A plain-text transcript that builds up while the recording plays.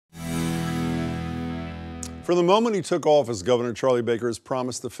From the moment he took office, Governor Charlie Baker has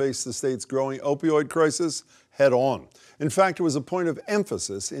promised to face the state's growing opioid crisis head on. In fact, it was a point of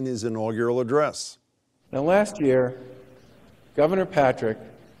emphasis in his inaugural address. Now, last year, Governor Patrick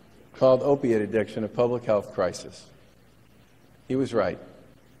called opiate addiction a public health crisis. He was right.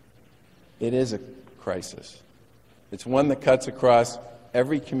 It is a crisis. It's one that cuts across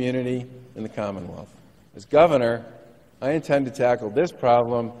every community in the Commonwealth. As governor, I intend to tackle this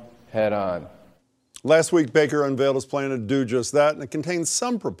problem head on. Last week, Baker unveiled his plan to do just that, and it contains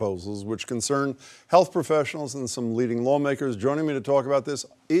some proposals which concern health professionals and some leading lawmakers. Joining me to talk about this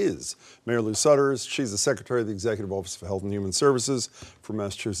is Mayor Lou Sudders. She's the Secretary of the Executive Office for Health and Human Services for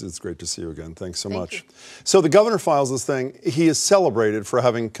Massachusetts. It's great to see you again. Thanks so much. So the governor files this thing. He is celebrated for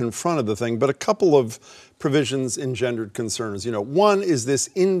having confronted the thing, but a couple of provisions engendered concerns. You know, one is this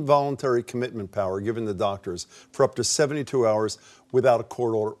involuntary commitment power given to doctors for up to 72 hours without a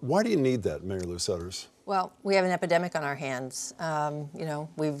court order. Why do you need that, Mayor Lou Sudders? Well, we have an epidemic on our hands. You know,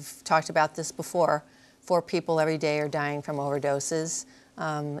 we've talked about this before. 4 people every day are dying from overdoses.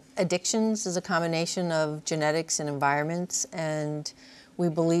 Addictions is a combination of genetics and environments, and we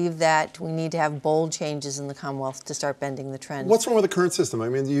believe that we need to have bold changes in the Commonwealth to start bending the trend. What's wrong with the current system? I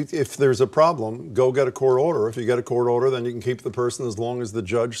mean, if there's a problem, go get a court order. If you get a court order, then you can keep the person as long as the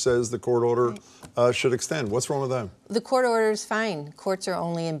judge says the court order should extend. What's wrong with that? The court order is fine. Courts are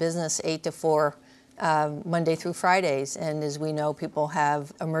only in business 8 to 4, Monday through Fridays. And as we know, people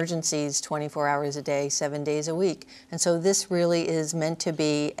have emergencies 24 hours a day, 7 days a week. And so this really is meant to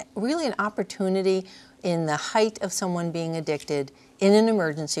be really an opportunity in the height of someone being addicted in an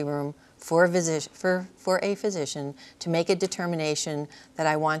emergency room for a physician to make a determination that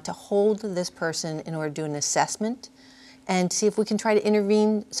I want to hold this person in order to do an assessment and see if we can try to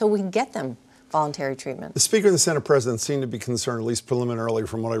intervene so we can get them voluntary treatment. The Speaker and the Senate President seem to be concerned, at least preliminarily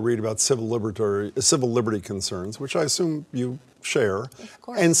from what I read, about civil liberty concerns, which I assume you share. Of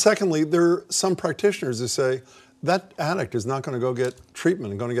course. And secondly, there are some practitioners who say that addict is not going to go get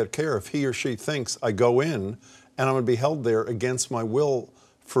treatment and going to get care if he or she thinks I go in and I'm going to be held there against my will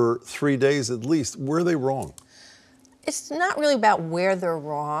for 3 days at least. Where are they wrong? It's not really about where they're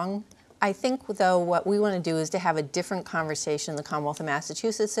wrong. I think, though, what we want to do is to have a different conversation in the Commonwealth of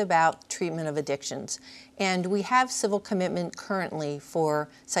Massachusetts about treatment of addictions. And we have civil commitment currently for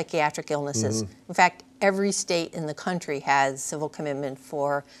psychiatric illnesses. In fact, every state in the country has civil commitment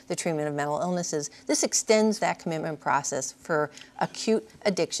for the treatment of mental illnesses. This extends that commitment process for acute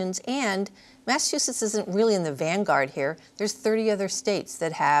addictions, and Massachusetts isn't really in the vanguard here. There's 30 other states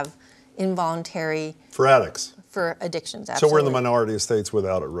that have involuntary for addicts. For addictions, absolutely. So we're in the minority of states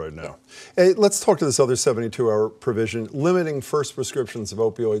without it right now. Hey, let's talk to this other 72-hour provision, limiting first prescriptions of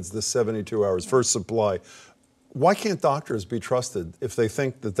opioids to 72 hours, first supply. Why can't doctors be trusted if they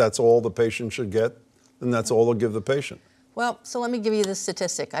think that that's all the patient should get, then that's all they'll give the patient? Well, so let me give you this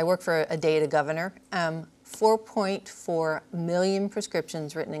statistic. I work for a data governor. 4.4 million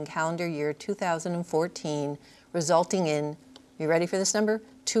prescriptions written in calendar year 2014, resulting in, you ready for this number?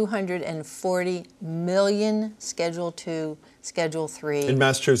 240 million Schedule II, Schedule III. In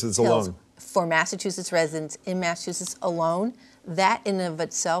Massachusetts pills alone. For Massachusetts residents in Massachusetts alone. That in and of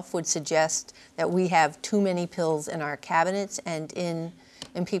itself would suggest that we have too many pills in our cabinets and in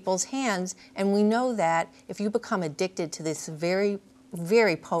people's hands. And we know that if you become addicted to this very,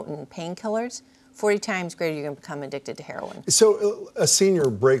 very potent painkillers, 40 times greater you're going to become addicted to heroin. So a senior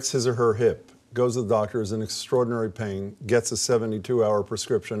breaks his or her hip, goes to the doctor, is in extraordinary pain, gets a 72-hour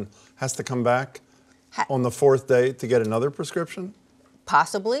prescription, has to come back on the 4th day to get another prescription?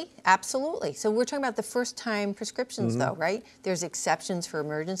 Possibly, absolutely. So we're talking about the first-time prescriptions, though, right? There's exceptions for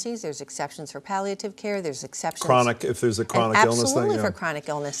emergencies. There's exceptions for palliative care. There's exceptions. Chronic, if there's a chronic illness thing. Absolutely Yeah. For chronic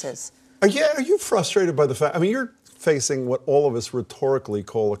illnesses. Are you frustrated by the fact, I mean, you're facing what all of us rhetorically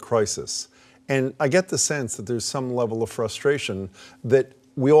call a crisis. And I get the sense that there's some level of frustration that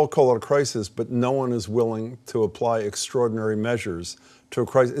we all call it a crisis, but no one is willing to apply extraordinary measures to a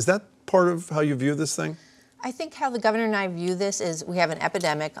crisis. Is that part of how you view this thing? I think how the governor and I view this is we have an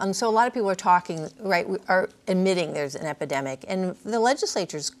epidemic. And so a lot of people are talking, right, are admitting there's an epidemic. And the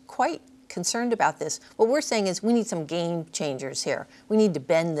legislature's quite concerned about this. What we're saying is we need some game changers here. We need to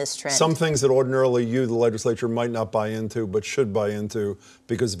bend this trend. Some things that ordinarily you, the legislature, might not buy into, but should buy into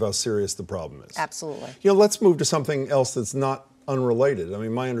because of how serious the problem is. Absolutely. You know, let's move to something else that's not unrelated. I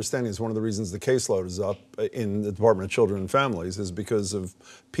mean, my understanding is one of the reasons the caseload is up in the Department of Children and Families is because of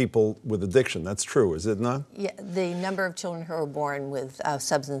people with addiction. That's true, is it not? Yeah, the number of children who are born with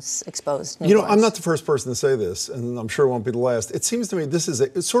substance-exposed newborns. You know, I'm not the first person to say this, and I'm sure it won't be the last. It seems to me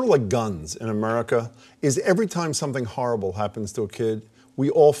it's sort of like guns in America, is every time something horrible happens to a kid, we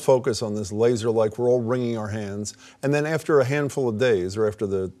all focus on this laser-like, we're all wringing our hands, and then after a handful of days, or after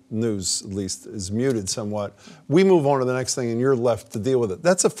the news at least is muted somewhat, we move on to the next thing and you're left to deal with it.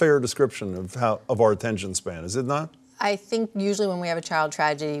 That's a fair description of our attention span, is it not? I think usually when we have a child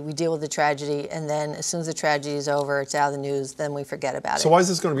tragedy, we deal with the tragedy, and then as soon as the tragedy is over, it's out of the news, then we forget about it. So why is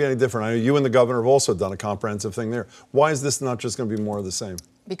this going to be any different? I know you and the governor have also done a comprehensive thing there. Why is this not just going to be more of the same?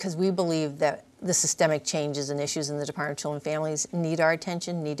 Because we believe that the systemic changes and issues in the Department of Children and Families need our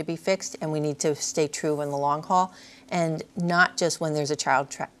attention, need to be fixed, and we need to stay true in the long haul, and not just when there's a child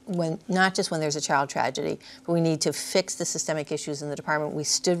tragedy, but we need to fix the systemic issues in the department. We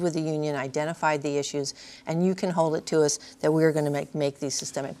stood with the union, identified the issues, and you can hold it to us that we're going to make these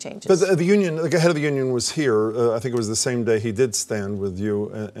systemic changes. But the union, the head of the union was here. I think it was the same day he did stand with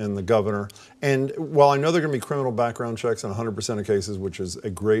you and the governor. And while I know there are going to be criminal background checks on 100% of cases, which is a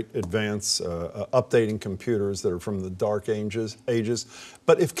great advance, updating computers that are from the dark ages,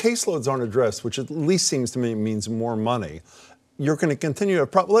 but if caseloads aren't addressed, which at least seems to me means more money, you're going to continue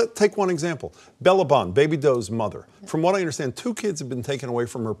to let's take one example. Bella Bond, Baby Doe's mother. From what I understand, 2 kids have been taken away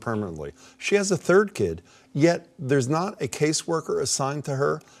from her permanently. She has a 3rd kid, yet there's not a caseworker assigned to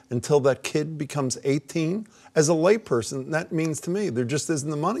her until that kid becomes 18. As a layperson, that means to me there just isn't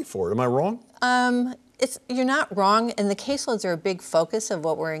the money for it. Am I wrong? You're not wrong, and the caseloads are a big focus of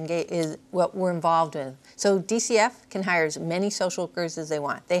what we're involved in. So DCF can hire as many social workers as they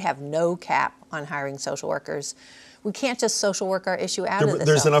want. They have no cap on hiring social workers. We can't just social work our issue out of this.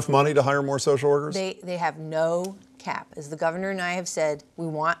 There's enough money to hire more social workers? They have no cap. As the governor and I have said,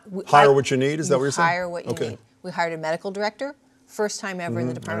 hire what you need, is that what you're saying? Hire what you need. We hired a medical director, first time ever in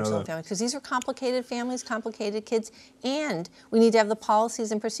the Department of Children and Families, because these are complicated families, complicated kids, and we need to have the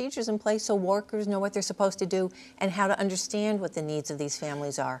policies and procedures in place so workers know what they're supposed to do and how to understand what the needs of these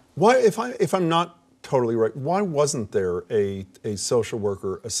families are. Why, if I'm not totally right, why wasn't there a social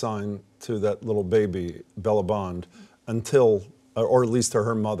worker assigned to that little baby, Bella Bond, until, or at least to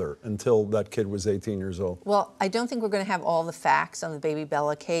her mother, until that kid was 18 years old? Well, I don't think we're going to have all the facts on the Baby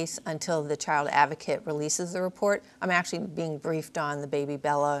Bella case until the child advocate releases the report. I'm actually being briefed on the Baby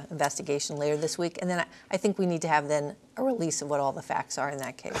Bella investigation later this week, and then I think we need to have then a release of what all the facts are in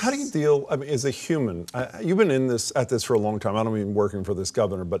that case. How do you deal, I mean, as a human, you've been at this for a long time, I don't mean working for this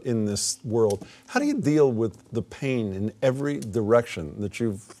governor, but in this world, how do you deal with the pain in every direction that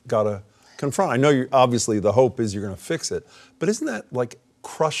you've got to confront? I know obviously the hope is you're going to fix it, but isn't that like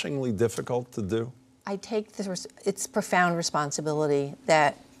crushingly difficult to do? I take it's profound responsibility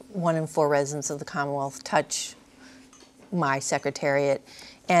that 1 in 4 residents of the Commonwealth touch my secretariat,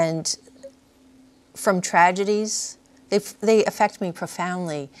 and from tragedies, they affect me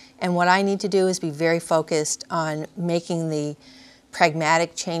profoundly, and what I need to do is be very focused on making the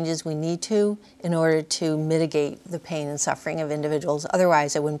pragmatic changes we need to in order to mitigate the pain and suffering of individuals.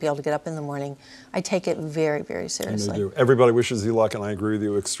 Otherwise, I wouldn't be able to get up in the morning. I take it very, very seriously. And they do. Everybody wishes you luck, and I agree with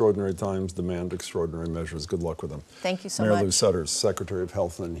you. Extraordinary times demand extraordinary measures. Good luck with them. Thank you so much. Mayor Lou Sudders, Secretary of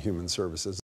Health and Human Services.